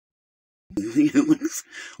It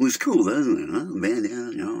looks cool, doesn't it? Huh?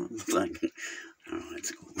 Bandana, it's like, oh,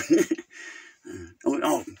 it's cool.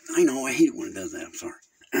 Oh, I know, I hate it when it does that. I'm sorry.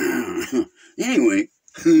 Anyway,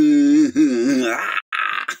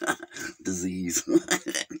 disease.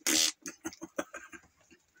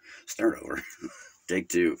 Start over. Take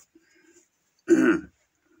two.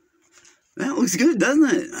 That looks good, doesn't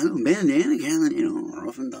it? I know, bandana, kind of,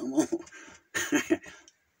 rough and tumble.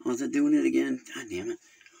 Was it doing it again? God damn it.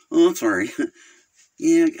 Oh, I'm sorry.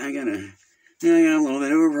 Yeah, I got a little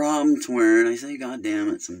bit of a problem swearing. I say God damn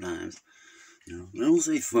it sometimes. I don't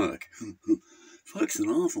say fuck. Fuck's an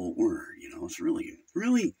awful word, it's really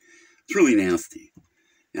nasty.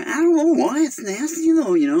 I don't know why it's nasty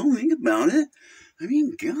though, think about it. I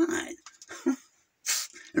mean, God.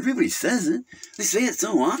 Everybody says it. They say it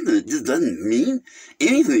so often it just doesn't mean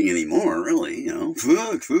anything anymore, really,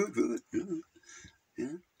 Fuck.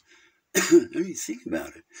 Yeah. I mean, think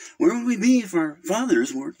about it. Where would we be if our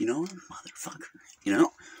fathers were, a motherfucker,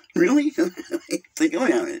 Really? Think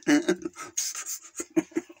about it.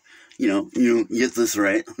 You get this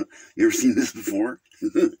right. You ever seen this before?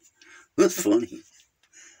 That's funny.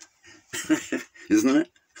 Isn't it?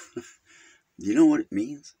 Do you know what it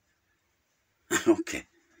means? Okay.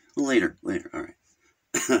 Later. All right.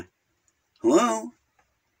 Hello?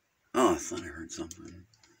 Oh, I thought I heard something.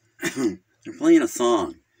 They're playing a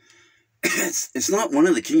song. It's not one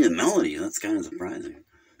of the King of Melody. That's kind of surprising.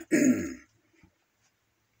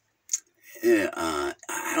 Yeah, I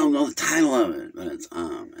don't know the title of it, but it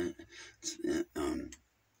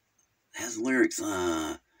has lyrics.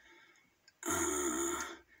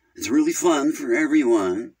 It's really fun for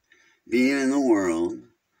everyone being in the world.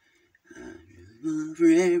 For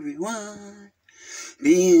everyone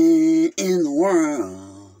being in the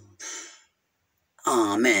world.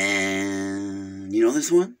 Aw, man. You know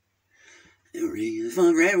this one? Really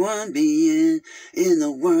fun for everyone being in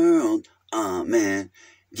the world. Aw, man.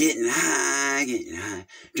 Getting high,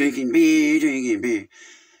 drinking beer,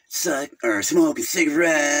 smoking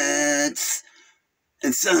cigarettes,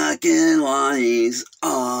 and sucking lollies.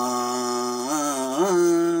 Ah,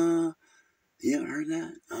 you ever heard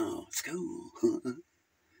that? Oh, it's cool.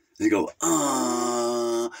 They go,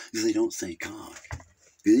 because they don't say cock.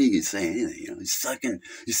 Because you can say anything,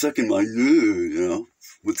 He's sucking my nut,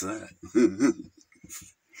 What's that?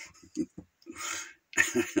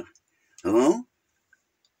 Hello?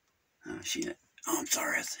 Oh, shit. Oh, I'm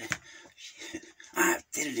sorry. Shit. I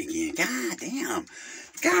did it again. God damn.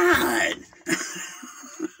 God.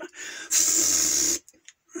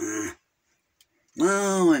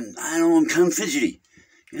 No, I'm kind of fidgety.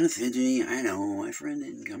 I know. My friend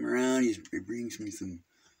didn't come around. He brings me some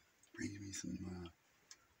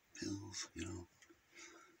pills,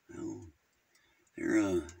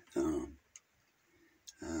 They're,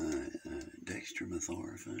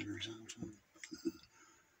 dextromethorphan or something.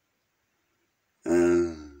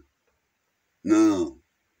 No.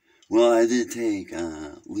 Well, I did take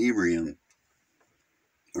Librium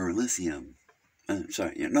or lithium.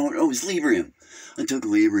 Sorry, no, it was Librium. I took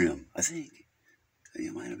Librium. I think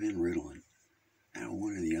it might have been Ritalin. I don't know,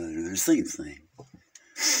 one or the other. They're the same thing.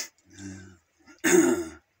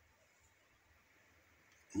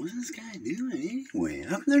 What's this guy doing anyway?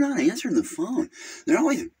 How come they're not answering the phone? They're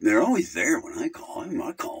always there when I call.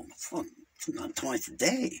 I call them sometimes twice a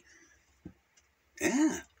day.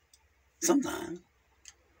 Yeah, sometimes.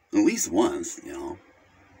 At least once,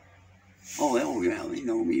 Oh, hell yeah, they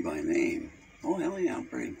know me by name. Oh, hell yeah, I'm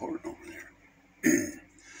pretty important over there.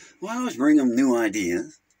 Well, I always bring them new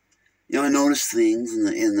ideas. I notice things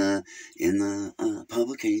in the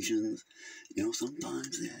publications.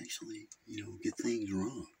 Sometimes they actually, get things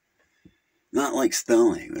wrong. Not like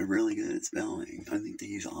spelling. They're really good at spelling. I think they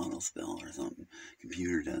use auto-spell or something.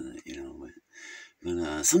 Computer does it,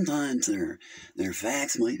 But sometimes their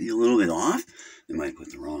facts might be a little bit off. They might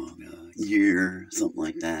put the wrong year, something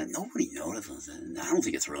like that. Nobody notices it. I don't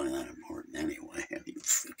think it's really that important anyway. I mean,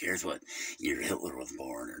 who cares what year Hitler was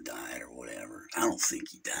born or died or whatever? I don't think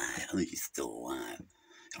he died. I think he's still alive.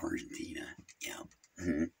 Argentina. Yeah.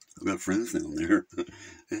 Mm-hmm. I've got friends down there.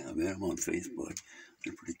 Yeah, I met them on Facebook.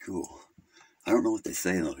 They're pretty cool. I don't know what they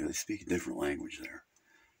say, though, because they speak a different language there.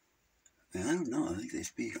 And I don't know. I think they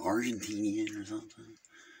speak Argentinian or something.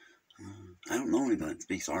 I don't know anybody that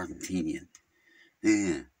speaks Argentinian.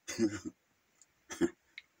 Yeah.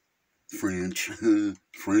 French.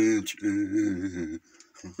 French. I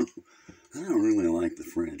don't really like the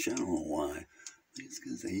French. I don't know why. I think it's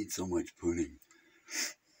because they eat so much pudding.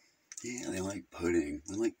 Yeah, they like pudding.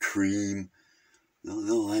 They like cream.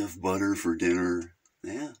 They'll have butter for dinner.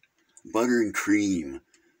 Yeah. Butter and cream.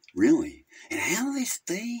 Really? And how do they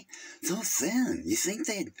stay so thin? You think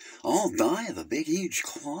they'd all die of a big, huge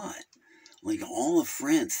clot? Like all of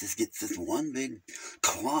France just gets this one big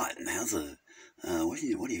clot and has a, what do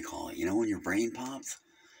you call it? You know, when your brain pops?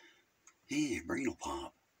 Yeah, your brain will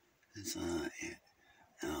pop. It's, oh,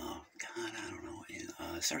 God, I don't know.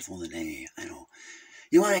 It starts with an A. I don't.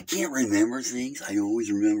 You know what? I can't remember things. I always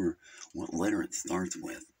remember what letter it starts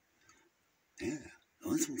with. Yeah.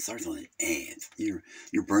 Well, this one starts with an A. It's, your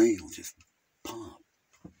brain will just pop.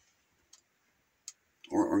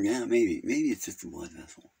 Or yeah, maybe it's just a blood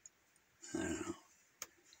vessel. I don't know.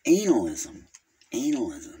 Analism.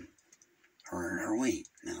 Analism. Or wait,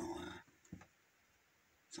 no,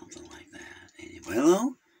 something like that. Anyway,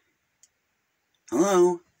 hello?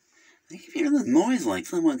 Hello? I keep hearing this noise like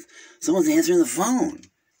someone's answering the phone.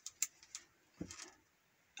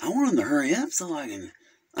 I want him to hurry up so I can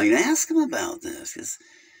ask him about this, because,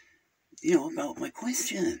 you know, about my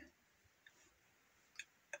question.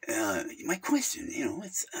 My question, you know,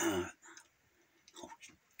 it's, oh,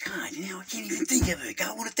 God, you know, I can't even think of it.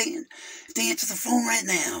 God, what if they answer the phone right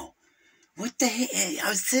now? What the heck? I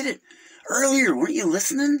was sitting earlier, weren't you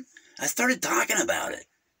listening? I started talking about it.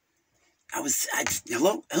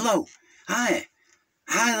 Hello, hi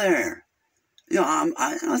there. You know,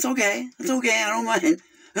 it's okay. It's okay. I don't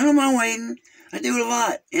mind waiting. I do it a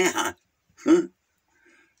lot. Yeah.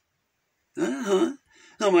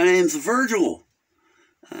 Oh, my name's Virgil.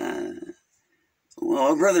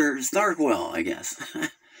 Well, brother Starkwell, I guess.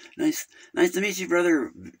 nice to meet you,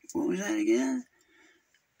 brother. What was that again?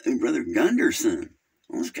 Brother Gunderson.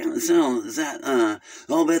 Well, this kind of sounds, is that,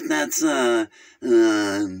 I'll bet that's, you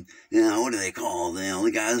know, what do they call them? The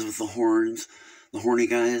guys with the horns? The horny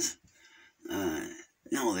guys?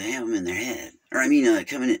 No, they have them in their head. Or, I mean,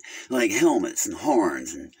 coming in, like helmets and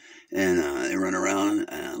horns, and they run around,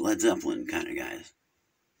 Led Zeppelin kind of guys.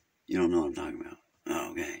 You don't know what I'm talking about.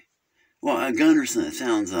 Oh, okay. Well, Gunderson, it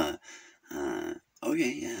sounds, okay,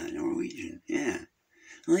 yeah, Norwegian, yeah.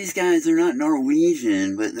 Well, these guys, they're not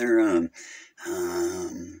Norwegian, but they're,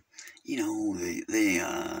 you know, they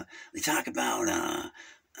talk about, you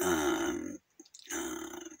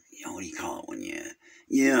know, what do you call it when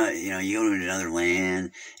you know, you go to another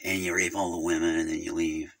land and you rape all the women and then you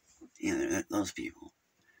leave. You know, those people.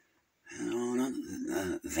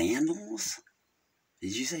 Vandals?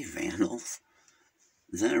 Did you say vandals?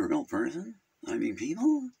 Is that a real person? I mean,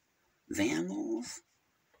 people? Vandals?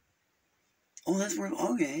 Oh, that's where,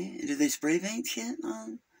 okay. Did they spray paint shit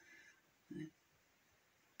on?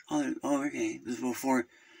 Oh, okay. This was before,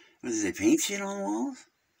 what did they paint shit on the walls?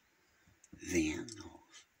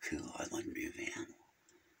 Vandals. Cool. I'd like to be a vandal.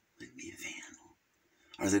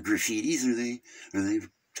 Are the graffitis, are they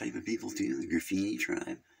type of people too? The graffiti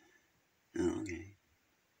tribe? Oh, okay.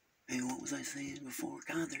 Hey, what was I saying before?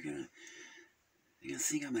 God, they're gonna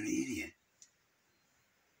think I'm an idiot.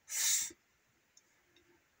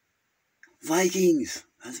 Vikings!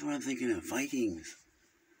 That's what I'm thinking of. Vikings.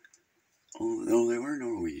 Oh, they were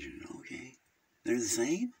Norwegian. Okay. They're the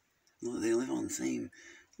same? They live on the same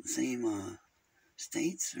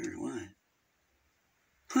states or what?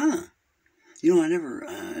 Huh. You know, I never,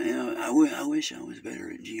 you know, I wish I was better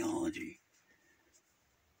at geology.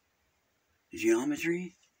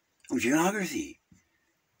 Geometry? Oh, geography.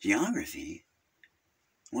 Geography?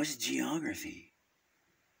 What's geography?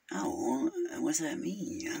 Oh, well, what's that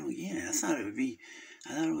mean? I don't get it. I thought it would be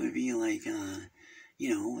like, you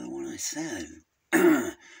know, the one I said.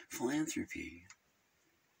 Philanthropy.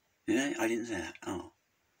 Did I? I didn't say that. Oh.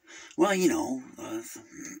 Well, you know,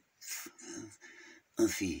 a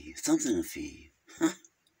fee. Something a fee.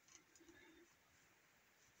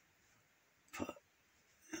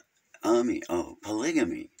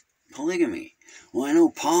 Polygamy. Polygamy. Well, I know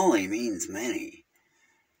poly means many.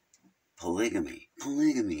 Polygamy.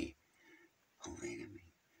 Many.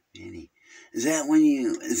 Is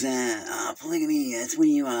that polygamy, that's when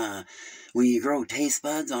you grow taste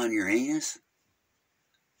buds on your anus?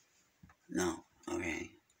 No.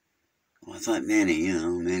 Okay. Well, I thought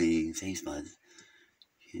many taste buds.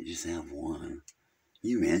 You can't just have one. Can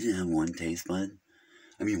you imagine having one taste bud?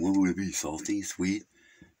 I mean, what would it be? Salty? Sweet?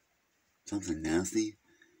 Something nasty?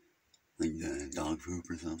 Like dog poop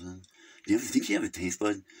or something? Do you ever think you have a taste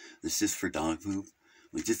bud that's just for dog poop?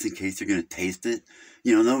 Like, just in case you're going to taste it?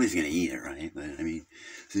 You know, nobody's going to eat it, right? But, I mean,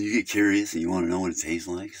 so you get curious and you want to know what it tastes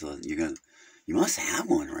like, so you must have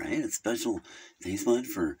one, right? A special taste bud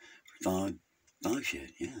for dog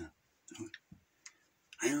shit, yeah.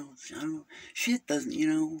 I don't, shit doesn't, you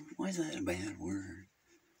know, why is that a bad word?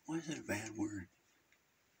 Why is that a bad word?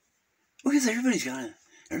 Because everybody's gotta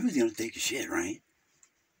take a shit, right?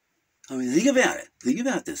 I mean, think about it. Think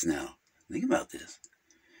about this now. Think about this.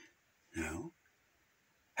 You know,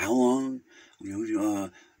 how long,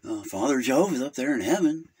 Father Jehovah's up there in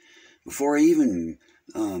heaven before he even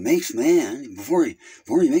makes man, before he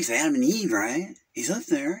makes Adam and Eve, right? He's up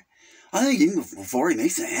there. I think even before he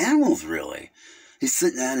makes the animals, really. He's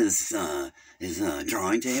sitting at his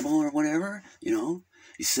drawing table or whatever, you know.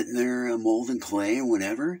 He's sitting there molding clay or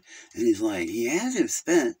whatever, and he's like, he had to have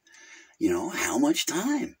spent, you know, how much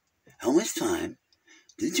time? How much time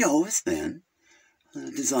did Jehovah spend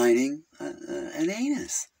designing an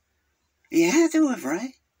anus? He had to have,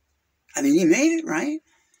 right? I mean, he made it, right?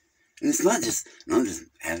 And it's not just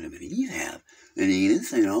Adam and Eve have an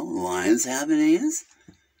anus, you know. Lions have an anus.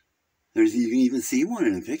 You can even see one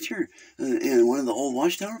in a picture in one of the old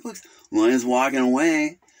Watchtower books. Lion's walking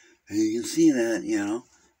away, and you can see that, you know.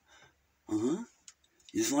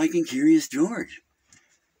 Just like in Curious George.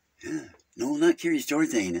 Yeah. No, not Curious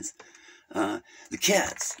George's anus. The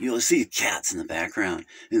cats. You'll see cats in the background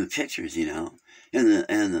in the pictures, you know. And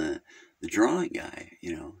the drawing guy,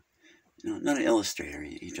 you know. Not an illustrator.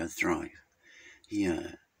 He does drawings. He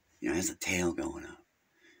has a tail going up,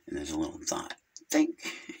 and there's a little dot. Think.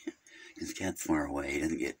 His cat's far away. He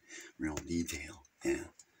doesn't get real detail. Yeah.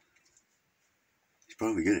 He's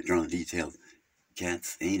probably good at drawing detailed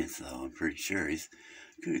cat's anus, though. I'm pretty sure he's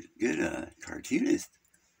good cartoonist.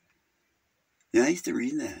 Yeah, I used to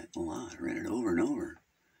read that a lot. I read it over and over.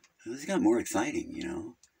 It's got more exciting, you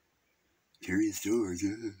know. Curious George.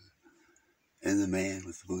 And the man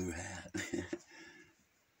with the blue hat.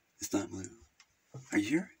 It's not blue. Are you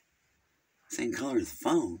sure? Same color as the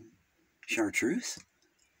phone. Chartreuse?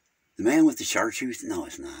 The man with the chartreuse? No,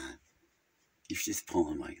 it's not. He's just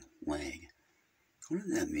pulling my leg. What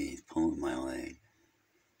does that mean, pulling my leg?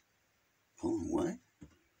 Pulling what?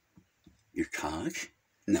 Your cock?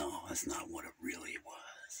 No, that's not what it really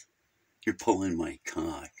was. You're pulling my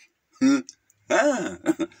cock.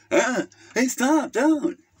 Hey, stop,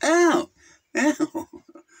 don't. Ow! Ow!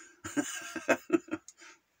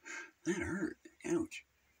 That hurt. Ouch.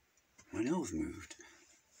 My nose moved.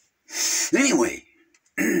 Anyway.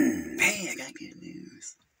 Hey, I got good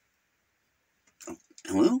news. Oh,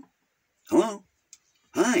 hello? Hello?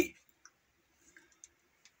 Hi.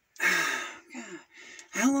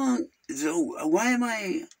 How long? So,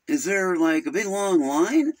 is there like a big long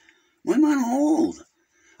line? Why am I on hold?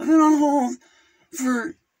 I've been on hold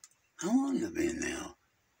for, how long have I been now?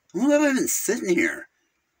 How long have I been sitting here?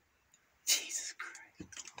 Jesus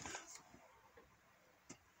Christ.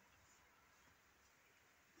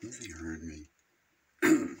 I think you heard me.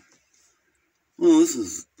 Well, this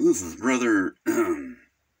is brother,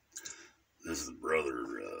 this is brother,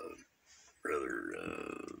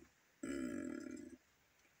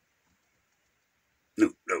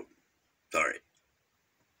 no, sorry,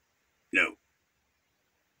 no,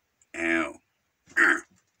 ow,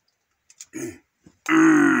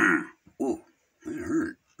 oh, that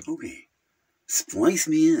hurt, okay, splice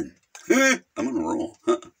me in, I'm on a roll,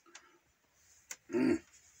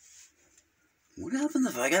 What happens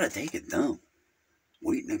if I gotta take it down?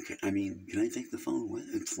 Wait, I mean, can I take the phone with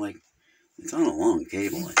it? It's like, it's on a long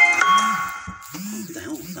cable. What the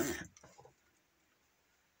hell was that?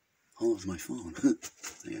 Oh, it's my phone.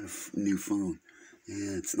 I got a new phone.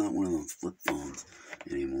 Yeah, it's not one of those flip phones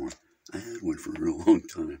anymore. I had one for a real long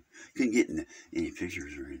time. Couldn't get any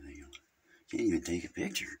pictures or anything. Can't even take a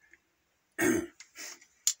picture. Can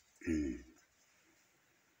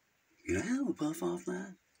I have a puff off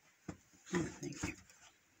that? Yeah, thank you.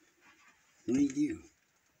 What do you do?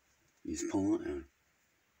 You just pull it and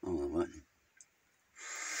the button.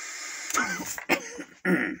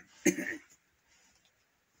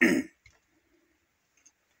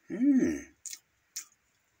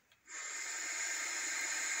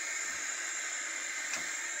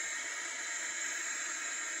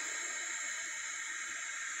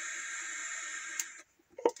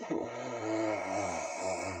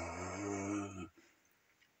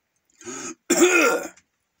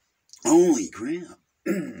 Holy crap.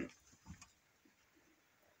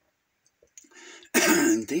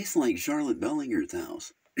 It tastes like Charlotte Bellinger's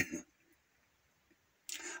house.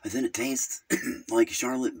 I said it tastes like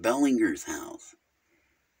Charlotte Bellinger's house.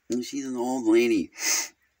 And she's an old lady.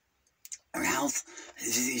 Her house,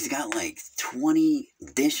 she's got like 20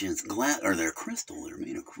 dishes, or they're crystal. They're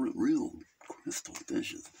made of real crystal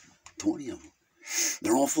dishes. 20 of them.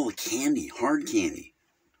 They're all full of candy, hard candy.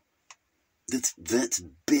 That's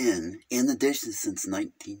been in the dishes since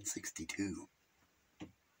 1962.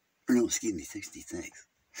 Or no, excuse me, 66.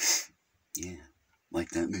 Yeah, like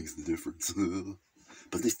that makes the difference.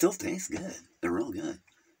 But they still taste good. They're real good.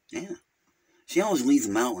 Yeah. She always leaves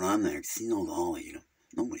them out when I'm there, because she knows I'll eat them.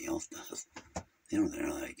 Nobody else does. You know, they're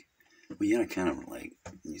like, well, you gotta kind of like,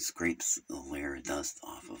 you scrapes a layer of dust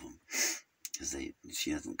off of them, because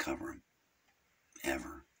she doesn't cover them,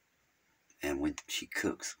 ever. And when she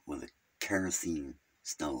cooks with a kerosene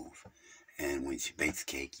stove, and when she bakes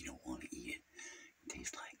cake, you don't want to eat it. It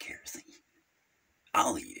tastes like kerosene.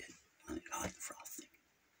 I'll eat it. I like the frosting.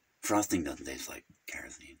 Frosting doesn't taste like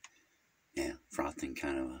kerosene. Yeah, frosting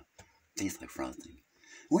kind of tastes like frosting.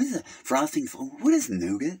 What is it? Frosting? What is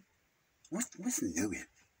nougat? What's nougat?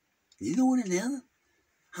 You know what it is?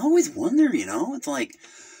 I always wonder, you know? It's like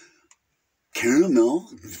caramel,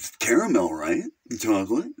 right?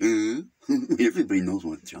 Chocolate. Everybody knows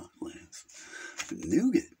what chocolate is. But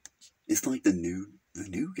nougat. It's like the new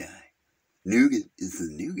guy. Nougat is the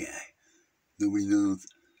new guy. Nobody knows.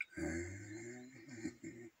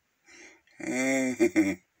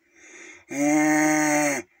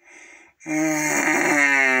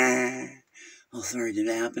 Oh, sorry, did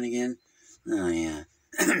it happen again? Oh, yeah.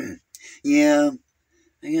 Yeah,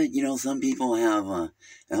 I got, you know, some people have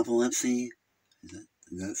epilepsy. Is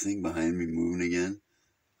that thing behind me moving again?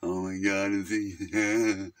 Oh my God, is he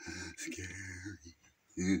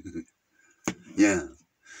scary? Yeah.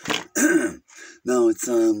 No, it's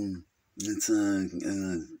oh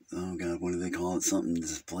God, what do they call it? Something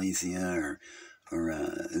dysplasia, or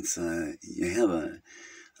you have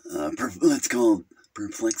it's called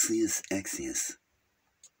perplexius exius.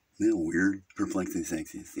 Isn't that weird? Perplexius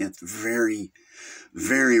exius. Yeah, it's very,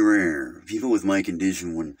 very rare. People with my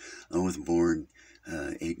condition, when I was born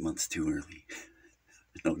 8 months too early.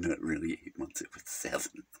 No, not really 8 months, it was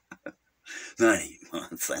 7. Not 8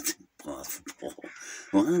 months, that's impossible.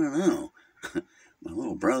 Well, I don't know. My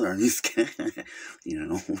little brother, he's you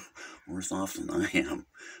know, worse off than I am.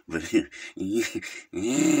 But did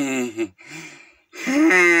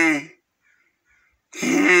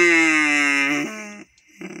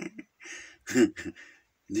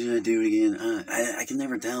I do it again? I can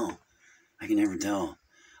never tell. I can never tell.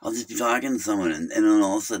 I'll just be talking to someone, and then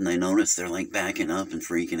all of a sudden I notice they're like backing up and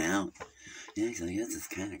freaking out. Yeah, because I guess it's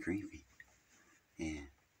kind of creepy. Yeah.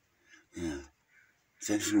 Yeah.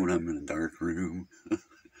 Especially when I'm in a dark room.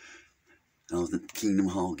 I was at Kingdom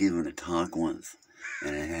Hall giving a talk once,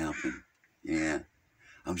 and it happened. Yeah.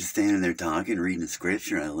 I'm just standing there talking, reading the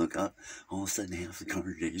scripture. I look up, all of a sudden half the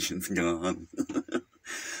congregation's gone.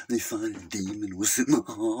 They thought a demon was in the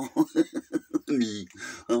hall. Me,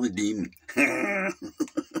 I'm a demon. Can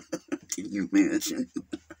you imagine?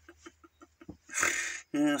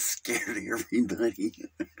 I'm scared of everybody.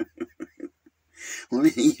 One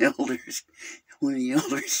of the elders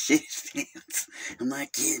shit his pants. I'm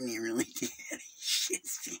not kidding, he really did. He shit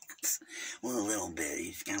his pants. Well, a little bit.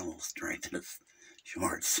 He's got a little stripe in his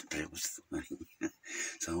shorts, but it was funny.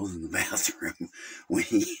 So I was in the bathroom when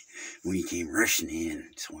he came rushing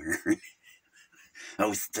in, swearing. I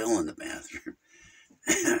was still in the bathroom.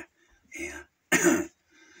 Yeah.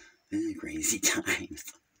 Crazy times.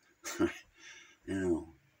 You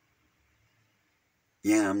know.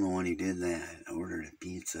 Yeah, I'm the one who did that. I ordered a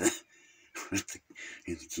pizza at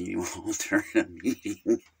the Kingdom Hall during a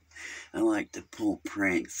meeting. I like to pull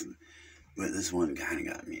pranks, but this one kind of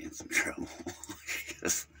got me in some trouble.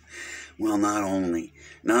 Because, well, not only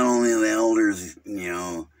the elders, you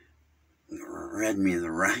know, read me the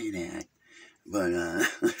riot act, but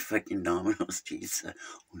fucking Domino's Pizza.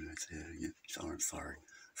 What did I say that again? Sorry.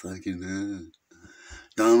 Fucking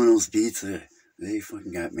Domino's Pizza. They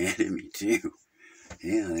fucking got mad at me too.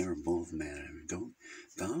 Yeah, they were both mad at me.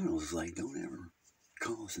 Domino's was like, don't ever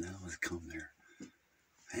call us now. Let's come there.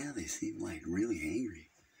 Yeah, they seemed like really angry.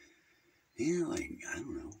 Yeah, like, I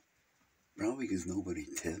don't know. Probably because nobody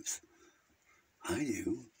tips. I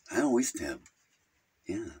do. I always tip.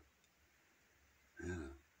 Yeah.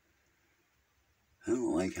 I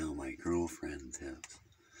don't like how my girlfriend tips.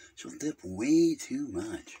 She'll tip way too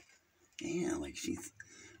much. Yeah, like she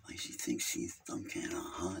thinks she's some kind of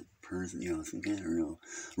hot person, you know, some kind of real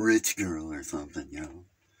rich girl or something, you know.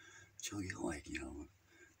 She'll get like, you know,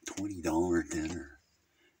 $20 dinner.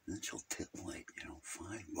 And then she'll tip like, you know,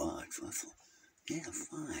 $5. Yeah,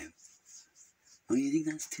 5. Oh, you think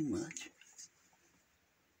that's too much?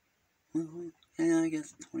 Well, yeah, I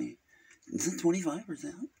guess 20. Is it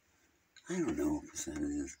 25%? I don't know what percent it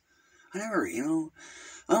is. I never, you know,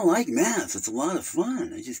 I don't like math. It's a lot of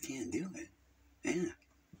fun. I just can't do it. Yeah.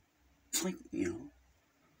 It's like, you know,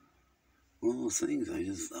 one of those things I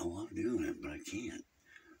love doing it, but I can't.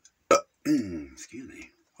 Excuse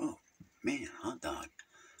me. Oh, man, hot dog.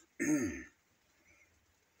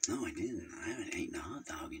 No, I didn't. I haven't eaten a hot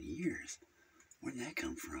dog in years. Where did that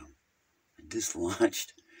come from? I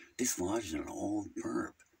dislodged dislodged an old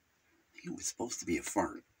burp. It was supposed to be a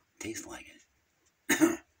fart. Tastes like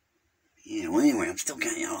it. Yeah, well, anyway, I'm still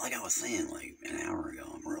kind of, like I was saying, like an hour ago,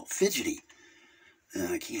 I'm real fidgety.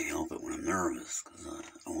 I can't help it when I'm nervous, because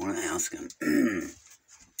I want to ask him.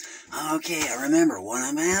 Okay, I remember what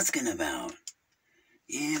I'm asking about.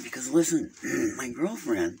 Yeah, because listen, my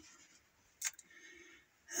girlfriend,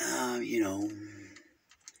 well,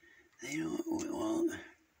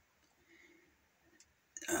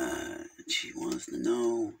 she wants to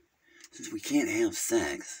know, since we can't have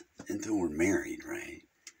sex until we're married, right?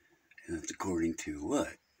 And that's according to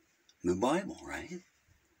what? The Bible, right?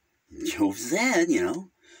 Jehovah said,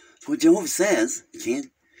 that's what Jehovah says. You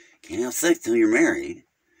can't have sex till you're married.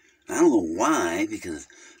 I don't know why, because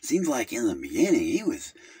it seems like in the beginning he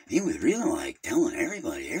was really like telling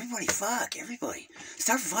everybody fuck, everybody.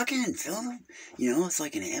 Start fucking, fill them. It's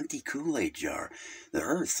like an empty Kool-Aid jar. The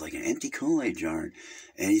earth's like an empty Kool-Aid jar,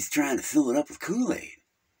 and he's trying to fill it up with Kool-Aid.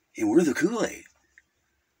 And we're the Kool-Aid.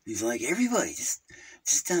 He's like, everybody, just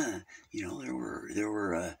there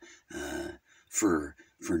were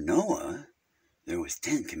for Noah, there was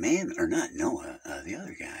 10 commandments, or not Noah, the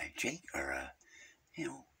other guy, Jake, or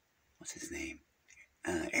what's his name?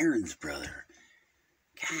 Aaron's brother.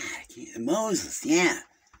 God, Moses, yeah.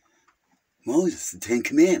 Moses, the 10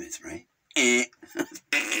 commandments, right?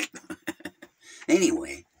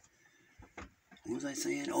 Anyway, what was I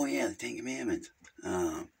saying? Oh, yeah, the 10 commandments.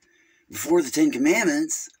 Before the 10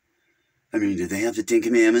 commandments, did they have the 10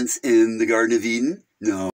 commandments in the Garden of Eden?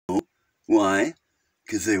 No. Why?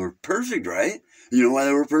 Because they were perfect, right? You know why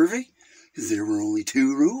they were perfect? Because there were only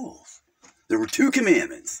 2 rules. There were 2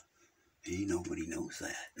 commandments. Hey, nobody knows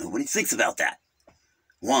that. Nobody thinks about that.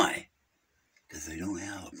 Why? Because they don't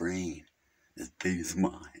have a brain as big as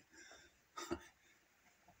mine.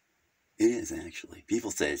 It is, actually.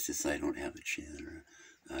 People say it's just I don't have a chin, or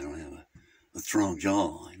I don't have a strong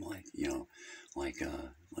jawline,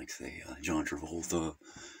 like say, John Travolta,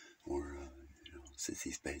 or,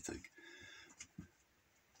 Sissy Spacek.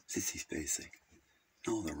 Sissy Spacek.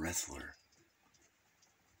 No, the wrestler.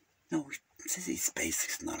 No, Sissy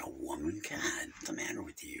Spacek's not a woman. God, what's the matter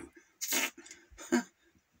with you?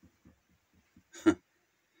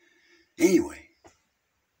 Anyway,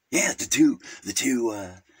 yeah, the two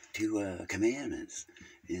commandments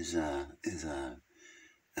is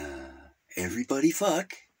everybody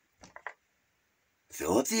fuck,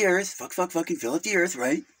 fill up the earth, fucking fill up the earth,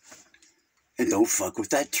 right? And don't fuck with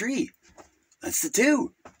that tree. That's the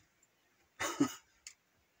 2.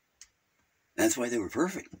 That's why they were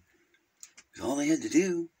perfect. Because all they had to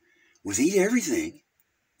do was eat everything,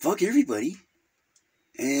 fuck everybody,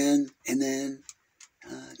 and then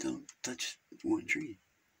don't touch one tree,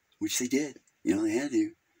 which they did. They had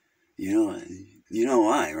to. You know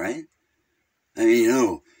why, right?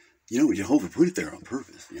 Jehovah put it there on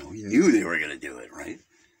purpose. He knew they were going to do it, right?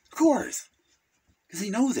 Of course. Because he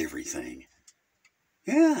knows everything.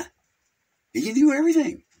 Yeah. He can do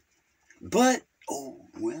everything. But,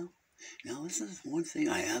 now this is one thing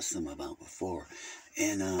I asked them about before.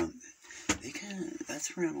 And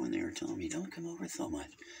that's around when they were telling me, don't come over so much.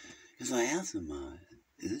 Because I asked them,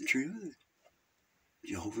 is it true that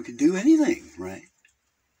Jehovah can do anything, right?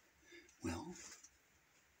 Well,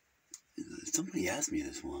 somebody asked me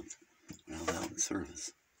this once when I was out in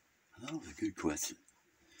service. I thought it was a good question.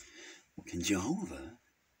 Can Jehovah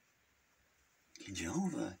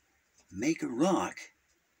make a rock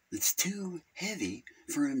that's too heavy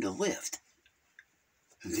for him to lift?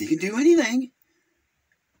 If he can do anything,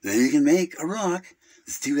 then he can make a rock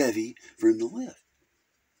that's too heavy for him to lift.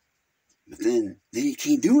 But then he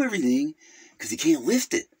can't do everything because he can't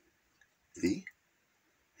lift it. See?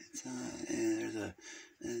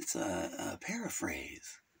 It's a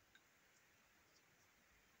paraphrase.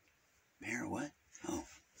 What? Oh,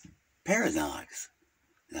 paradox.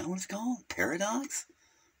 Is that what it's called? Paradox?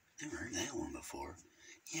 Never heard that one before.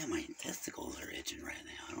 Yeah, my testicles are itching right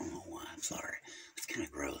now. I don't know why. I'm sorry. It's kind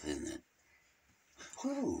of gross, isn't it?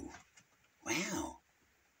 Whoa. Wow.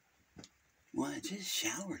 Well, I just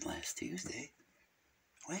showered last Tuesday.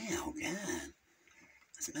 Wow, God.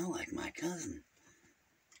 I smell like my cousin.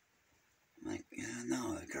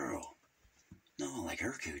 No, a girl. No, like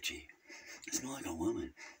her coochie. I smell like a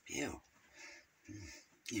woman. Ew.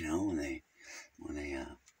 When they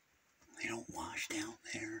don't wash down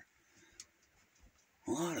there.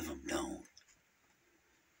 A lot of them don't.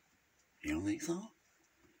 You don't think so?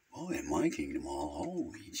 Oh, in my kingdom hall,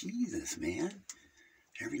 holy Jesus, man.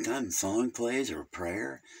 Every time the song plays or a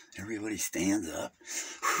prayer, everybody stands up.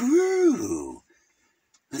 Whew!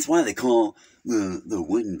 That's why they call the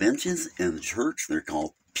wooden benches in the church, they're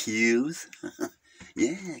called pews.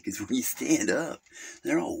 Yeah, because when you stand up,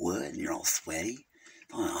 they're all wood and you're all sweaty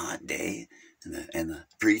on a hot day. And the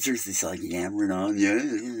preachers just like yammering on,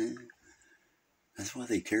 yeah. That's why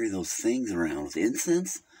they carry those things around with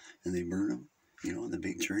incense and they burn them, in the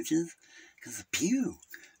big churches. Because the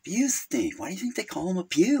pews stink. Why do you think they call them a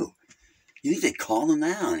pew? You think they call them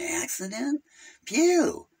that on accident?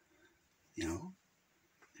 Pew.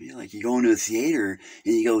 Like you go into a theater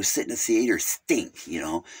and you go sit in a theater stink,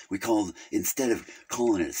 instead of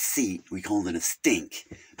calling it a seat, we called it a stink.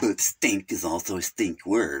 But stink is also a stink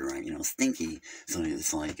word, right? Stinky. So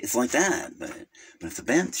it's like that, but it's a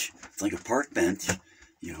bench. It's like a park bench,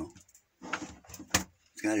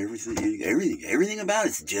 It's got everything about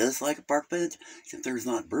it's just like a park bench, except there's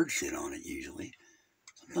not bird shit on it usually.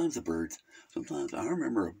 Sometimes I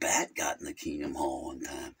remember a bat got in the Kingdom Hall one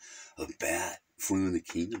time. A bat flew in the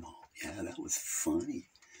Kingdom Hall. Yeah, that was funny.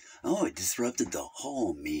 Oh, it disrupted the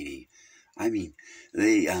whole meeting. I mean,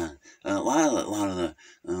 they a lot of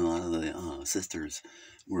the sisters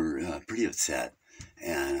were pretty upset,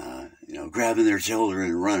 and grabbing their children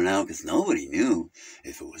and running out because nobody knew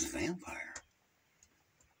if it was a vampire.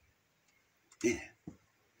 Yeah.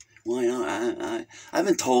 Well, I've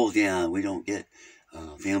been told, we don't get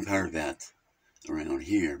vampire bats around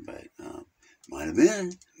here, but might have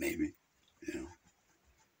been, maybe,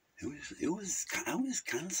 I was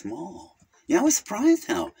kind of small. Yeah, I was surprised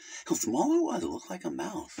how small it was. It looked like a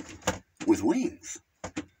mouse with wings.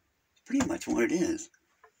 Pretty much what it is.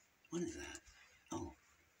 What is that? Oh,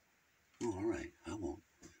 all right. I won't.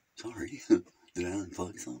 Sorry. Did I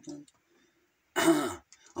unplug something?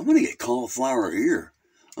 I'm gonna get cauliflower ear.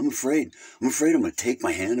 I'm afraid I'm gonna take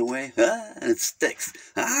my hand away. And it sticks.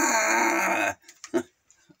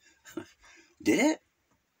 Did it?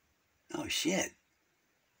 Oh shit.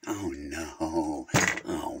 Oh no.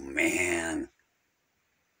 Oh man.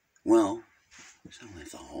 Well, I don't have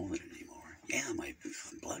to hold it anymore. Yeah, my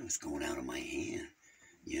blood was going out of my hand.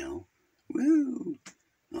 Woo.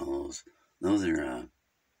 Those are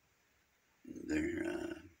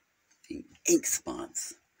they're ink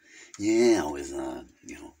spots. Yeah, I was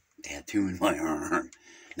tattooing my arm.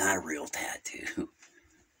 Not a real tattoo.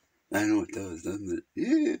 I know it does, doesn't it?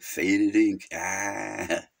 Yeah, faded ink.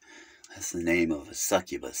 That's the name of a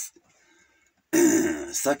succubus.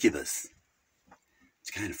 Succubus.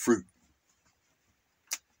 It's kind of fruit.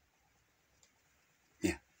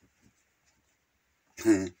 Yeah.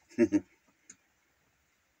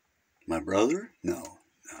 My brother? No.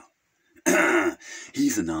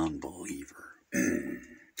 He's a non-believer.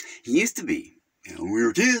 He used to be. When we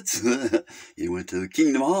were kids, he went to the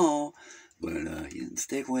Kingdom Hall, but he didn't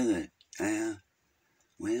stick with it.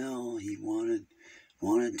 Well, he wanted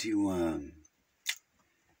to.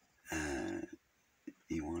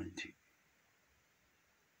 He wanted to.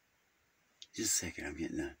 Just a second, I'm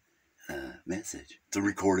getting a message. It's a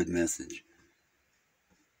recorded message.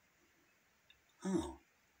 Oh,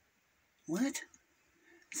 what?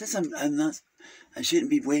 It says I'm not. I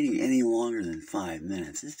shouldn't be waiting any longer than 5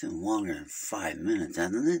 minutes. It's been longer than 5 minutes,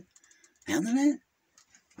 hasn't it? Hasn't it?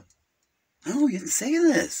 Oh, you didn't say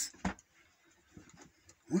this. I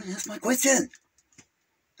want to ask my question.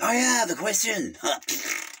 Oh yeah, the question.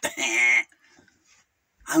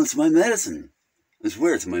 It's my medicine. I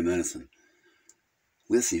swear it's my medicine.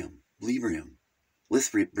 Lithium, librium,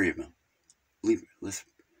 librium.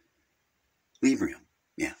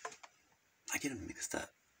 Yeah, I get them mixed up.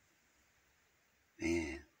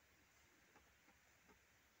 Man,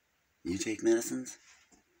 you take medicines?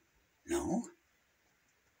 No,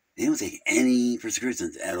 they don't take any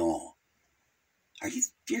prescriptions at all.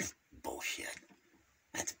 You're bullshit.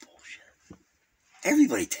 That's bullshit.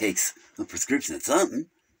 Everybody takes a prescription of something.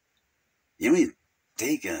 You don't even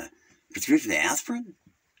take a prescription of aspirin?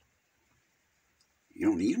 You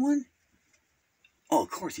don't need one? Oh,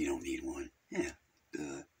 of course you don't need one. Yeah,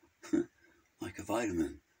 duh. Like a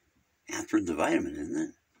vitamin. Aspirin's a vitamin, isn't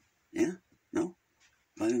it? Yeah? No?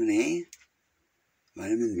 Vitamin A?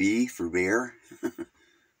 Vitamin B for bear?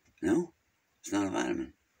 No? It's not a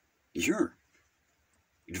vitamin. You sure?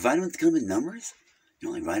 Do vitamins come in numbers?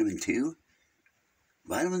 Like vitamin 2?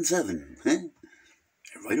 Vitamin 7, huh?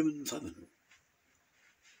 Vitamin 7.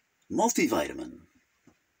 Multivitamin.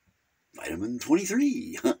 Vitamin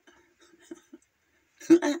 23.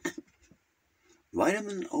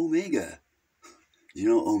 Vitamin Omega. Do you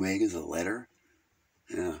know Omega's a letter?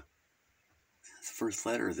 Yeah. It's the first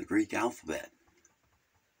letter of the Greek alphabet.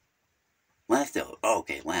 Last.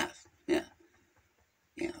 Yeah.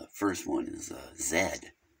 Yeah, the first one is Z.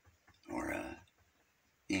 Or,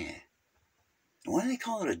 yeah. Why do they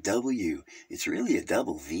call it a W? It's really a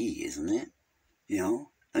double V, isn't it? Don't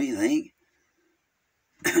you think?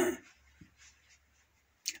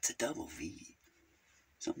 It's a double V.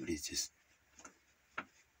 Somebody's just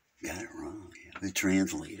got it wrong. Yeah. They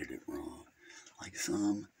translated it wrong. Like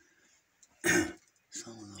some of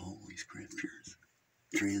the Holy Scriptures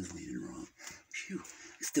translated wrong. Phew.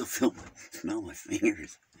 I still smell my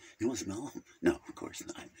fingers. You want to smell them? No, of course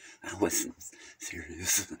not. I wasn't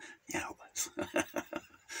serious. Yeah, I was.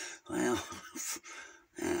 Well,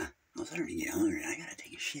 I was starting to get hungry. I gotta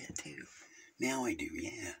take a shit, too. Now I do,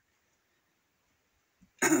 yeah.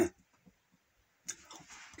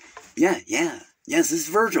 Yeah. Yes, this is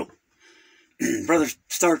Virgil. Brother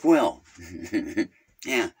Starkwell.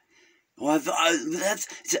 Yeah. Well,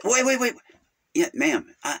 wait. Yeah,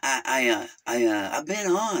 ma'am. I've been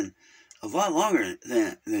on a lot longer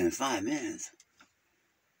than 5 minutes.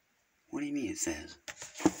 What do you mean it says?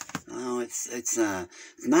 Oh, it's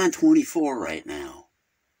 9:24 right now.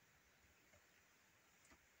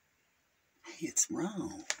 Hey, it's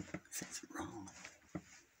wrong. It's wrong.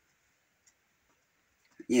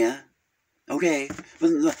 Yeah. Okay.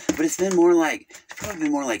 But it's probably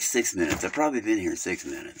been more like 6 minutes. I've probably been here 6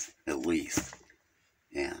 minutes at least.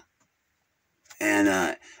 Yeah. And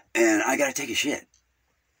I gotta take a shit.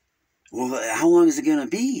 Well, how long is it gonna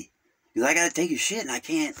be? Because I gotta take a shit, and I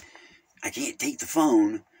can't take the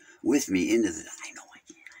phone with me into the. I know.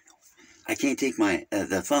 I can't take my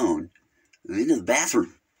the phone into the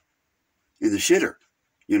bathroom in the shitter.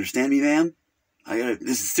 You understand me, ma'am?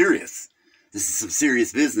 This is serious. This is some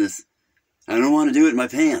serious business. I don't want to do it in my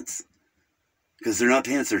pants because they're not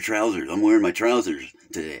pants; they're trousers. I'm wearing my trousers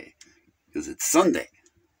today because it's Sunday.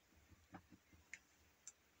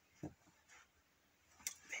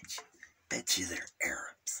 Bet you they're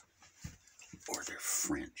Arabs. Or they're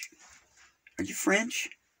French. Are you French?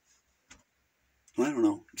 Well, I don't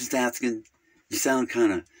know. Just asking. You sound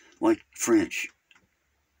kind of like French.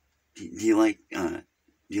 Do you like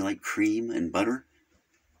cream and butter?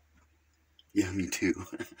 Yeah, me too.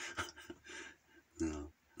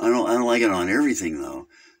 No. I don't like it on everything though.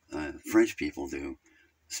 French people do.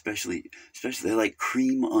 Especially they like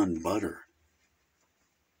cream on butter.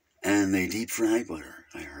 And they deep fry butter,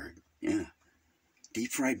 I heard. Yeah.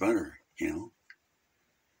 Deep fried butter, you know.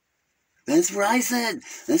 That's what I said.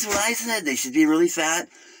 They should be really fat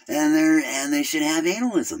and they should have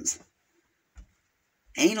analisms.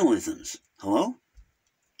 Hello?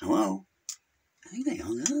 I think they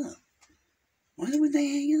hung up. Why would they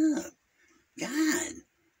hang up? God.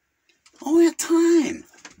 All that time.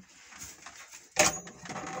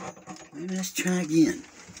 Maybe let's try again.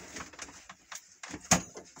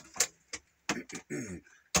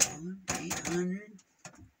 1-800.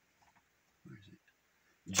 Where is it?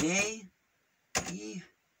 JEHOV.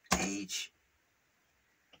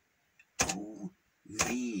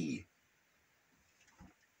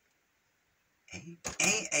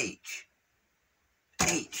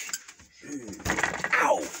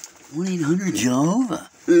 Ow! 1-800 Jehovah.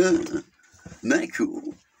 Isn't that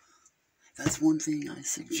cool? That's one thing I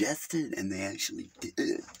suggested, and they actually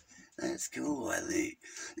did. That's cool, I think.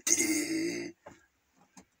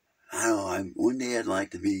 I don't know, one day I'd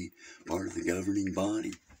like to be part of the governing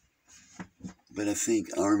body. But I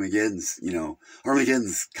think Armageddon's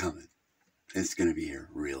coming. It's going to be here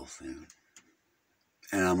real soon.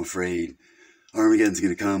 And I'm afraid Armageddon's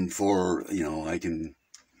going to come before, I can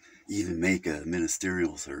even make a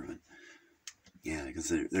ministerial servant. Yeah, because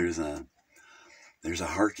there's a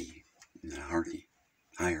hierarchy.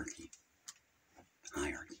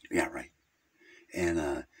 Yeah, right.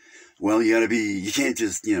 And, well, you can't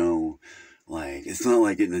just, it's not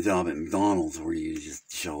like getting a job at McDonald's where you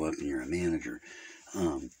just show up and you're a manager.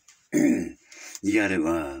 You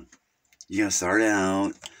gotta start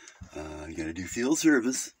out, you gotta do field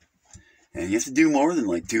service, and you have to do more than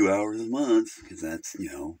like 2 hours a month, because that's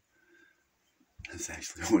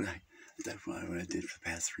actually what I did for the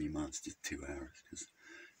past 3 months, just 2 hours,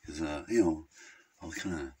 because I was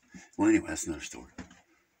kind of, well, anyway, that's another story.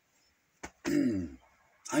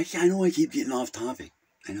 I know I keep getting off topic.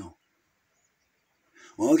 I know.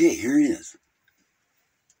 Well, okay, here it is.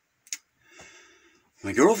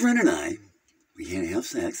 My girlfriend and I, we can't have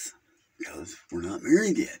sex because we're not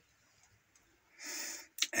married yet.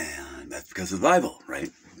 And that's because of the Bible,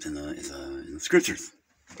 right? It's in the scriptures.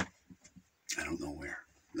 I don't know where,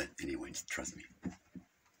 but anyway, just trust me.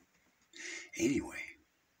 Anyway,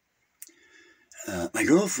 my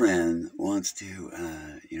girlfriend wants to,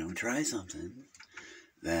 try something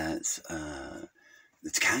that's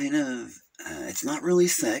kind of, it's not really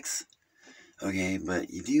sex, okay, but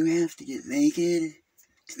you do have to get naked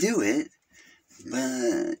to do it,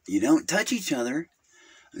 but you don't touch each other.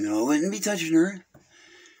 I wouldn't be touching her,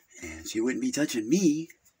 and she wouldn't be touching me,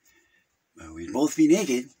 but we'd both be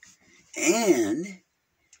naked. And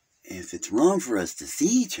if it's wrong for us to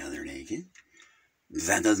see each other naked,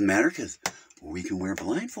 that doesn't matter because we can wear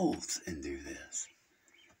blindfolds and do this.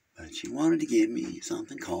 But she wanted to give me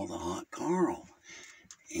something called the hot Carl.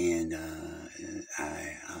 And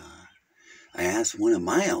I asked one of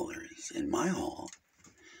my elders in my hall,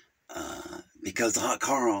 because the hot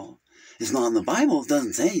Carl is not in the Bible. It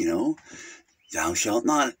doesn't say, you know, thou shalt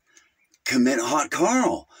not commit a hot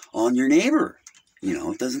Carl on your neighbor. You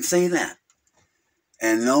know, it doesn't say that.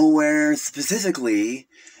 And nowhere specifically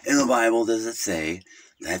in the Bible does it say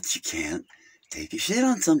that you can't take a shit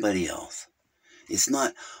on somebody else. It's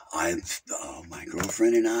not, my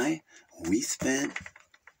girlfriend and I, we spent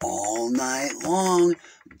all night long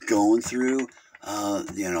going through,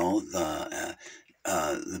 the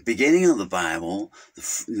beginning of the Bible,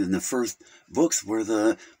 in the first books where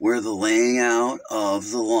the laying out of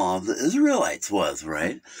the law of the Israelites was,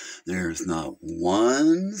 right? There's not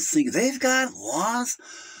one single, they've got laws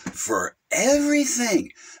for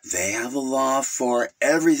everything. They have a law for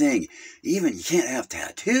everything. Even you can't have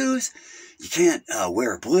tattoos. You can't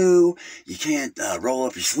wear blue. You can't roll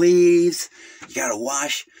up your sleeves. You got to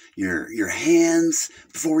wash your hands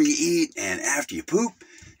before you eat and after you poop.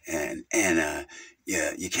 And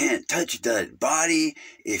you can't touch a dead body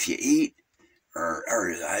if you eat. Or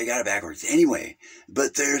I got it backwards. Anyway,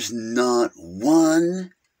 but there's not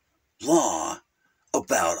one law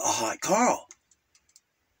about a hot Carl.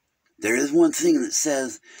 There is one thing that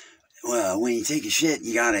says, well, when you take a shit,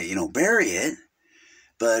 you got to, bury it.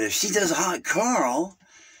 But if she does a hot Carl,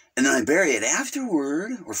 and then I bury it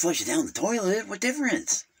afterward, or flush it down the toilet, what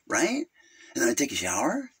difference, right? And then I take a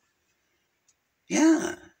shower?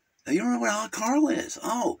 Yeah. You don't know what a hot Carl is.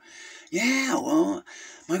 Oh, yeah, well,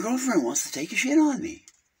 my girlfriend wants to take a shit on me.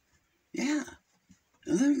 Yeah.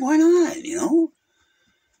 And then why not, I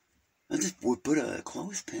just would put a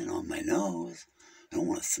clothespin on my nose. I don't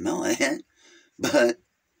want to smell it. But,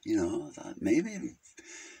 I thought maybe...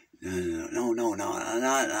 No,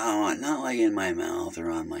 not like in my mouth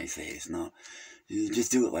or on my face. No,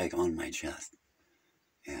 just do it like on my chest.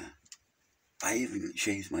 Yeah, I even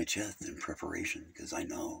shaved my chest in preparation because I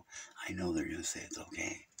know they're gonna say it's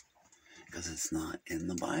okay because it's not in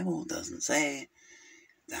the Bible. It doesn't say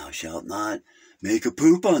thou shalt not make a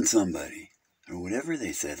poop on somebody or whatever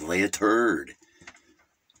they said. Lay a turd.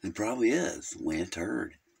 It probably is lay a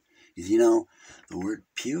turd. Because, the word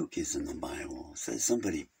puke is in the Bible. It says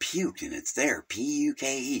somebody puked, and it's there.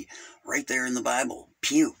 P-U-K-E. Right there in the Bible.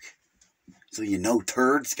 Puke. So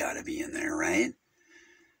turd's got to be in there, right?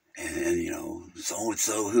 And,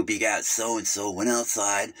 so-and-so who begot so-and-so went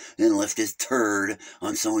outside and left his turd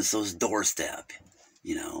on so-and-so's doorstep.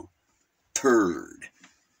 Turd.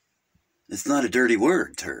 It's not a dirty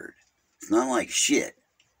word, turd. It's not like shit.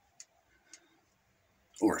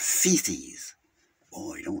 Or feces.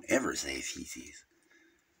 Boy, don't ever say feces.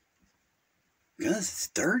 Because it's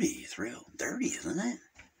dirty. It's real dirty, isn't it?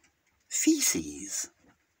 Feces.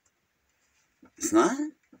 It's not?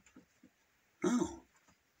 Oh.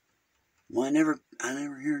 Well, I never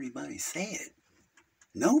hear anybody say it.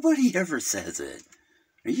 Nobody ever says it.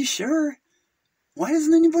 Are you sure? Why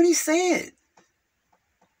doesn't anybody say it?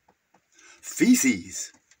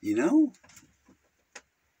 Feces,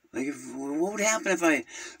 Like, what would happen if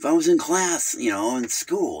I was in class, in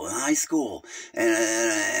school, in high school,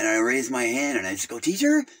 and I raised my hand and I just go,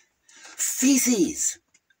 teacher, feces.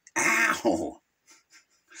 Ow.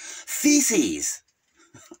 Feces.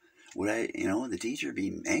 Would the teacher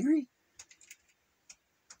be angry?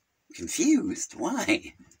 Confused?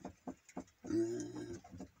 Why?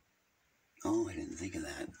 Oh, I didn't think of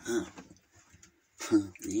that. Huh.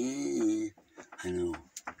 Yeah, I know.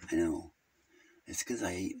 It's because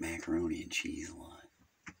I eat macaroni and cheese a lot.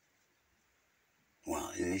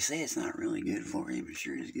 Well, they say it's not really good for you, but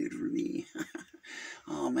sure is good for me.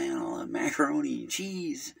 Oh, man, I love macaroni and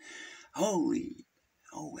cheese. Holy.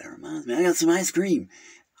 Oh, that reminds me. I got some ice cream.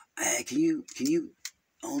 Can you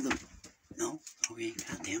hold them? No? Okay,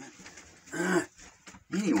 god damn it.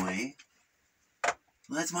 Anyway,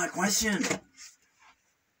 that's my question.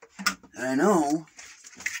 I know.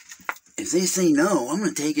 If they say no, I'm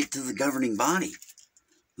going to take it to the governing body.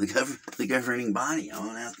 The governing body. I'm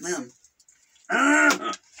going to ask them.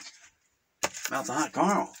 About the hot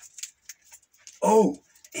Carl. Oh,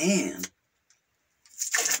 and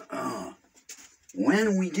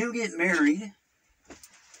when we do get married,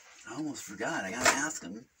 I almost forgot. I got to ask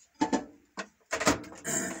them.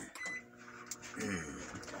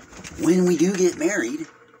 When we do get married,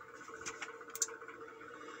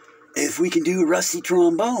 if we can do a rusty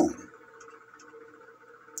trombone.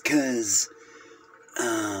 Because,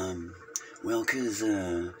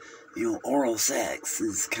 oral sex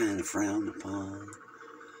is kind of frowned upon.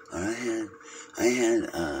 I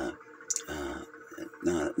had,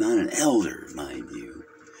 not an elder, mind you,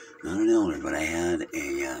 not an elder, but I had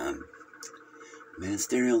a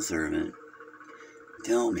ministerial servant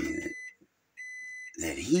tell me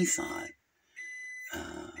that he thought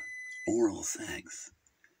oral sex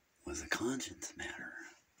was a conscience matter.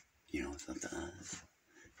 You know, it's up to us.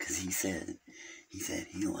 Because he said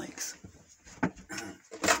he likes,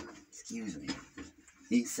 excuse me,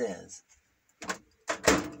 he says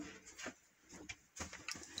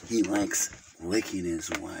he likes licking his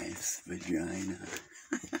wife's vagina.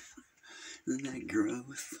 Isn't that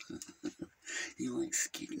gross? He likes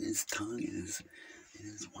kicking his tongue in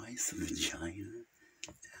his wife's vagina.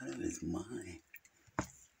 Out of his mind.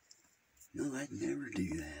 No, I'd never do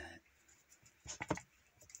that.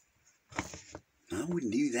 I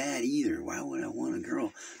wouldn't do that either. Why would I want a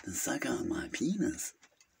girl to suck on my penis?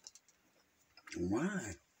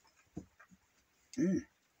 Why?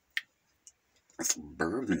 That's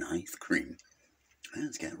bourbon ice cream. Man,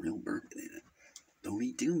 it's got real bourbon in it. Don't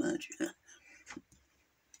eat too much.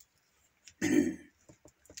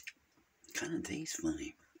 Kind of tastes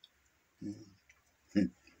funny.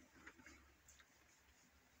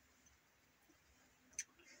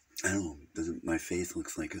 I don't know. My face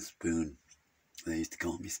looks like a spoon. They used to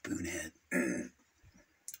call me Spoonhead.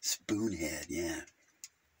 Spoonhead, yeah.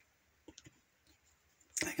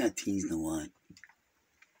 I got teased a lot.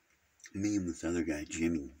 Me and this other guy,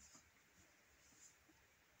 Jimmy.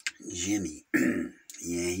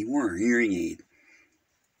 Yeah, he wore a hearing aid.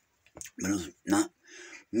 But it was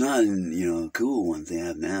not in, cool ones they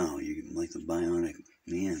have now. You can, like the Bionic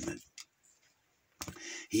Man, but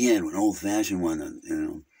he had an old-fashioned one,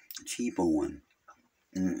 a cheapo one.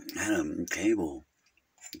 Had a cable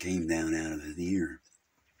came down out of his ear.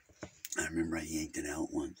 I remember I yanked it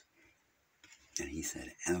out once. And he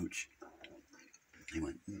said, ouch. He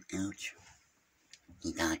went, ouch.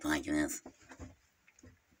 He talked like this.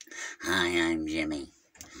 Hi, I'm Jimmy.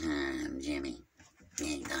 Yeah,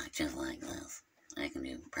 he talked just like this. I can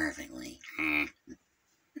do perfectly.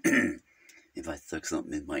 If I stuck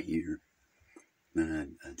something in my ear,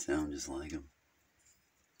 then I'd sound just like him.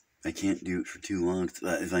 I can't do it for too long.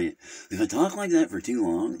 If I talk like that for too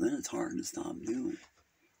long, then it's hard to stop doing it.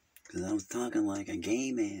 Because I was talking like a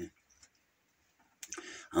gay man.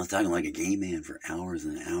 I was talking like a gay man for hours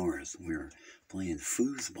and hours. We were playing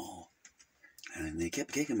foosball. And they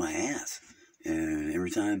kept kicking my ass. And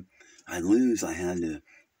every time I'd lose, I had to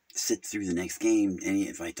sit through the next game. And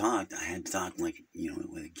if I talked, I had to talk like,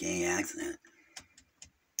 with a gay accent.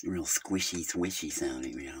 Real squishy, swishy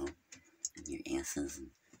sounding, And your asses,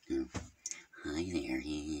 hi there,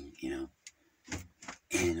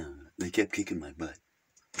 And they kept kicking my butt.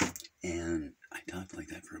 And I talked like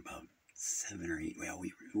that for about 7 or 8. Well,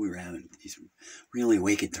 we were having these really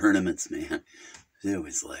wicked tournaments, man. It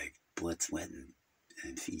was like blood, sweat,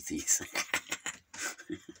 and feces.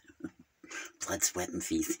 Blood, sweat, and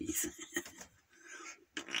feces.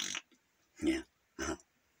 Yeah.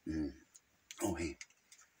 Oh, hey.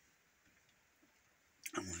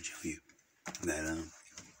 I want to show you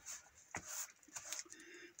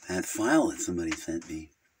that file that somebody sent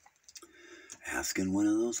me. Asking one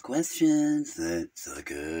of those questions. That's a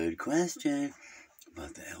good question.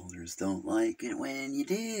 But the elders don't like it when you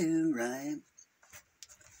do, right?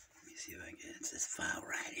 Let me see if I can get this file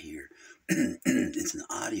right here. It's an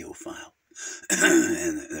audio file.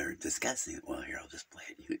 And they're discussing it. Well, here, I'll just play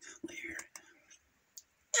it. Let you hear it.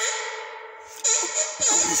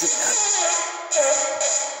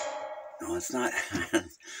 No, it's not.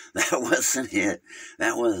 That wasn't it.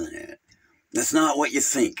 That wasn't it. That's not what you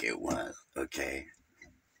think it was, okay?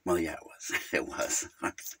 Well, yeah, it was. It was.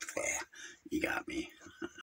 You got me.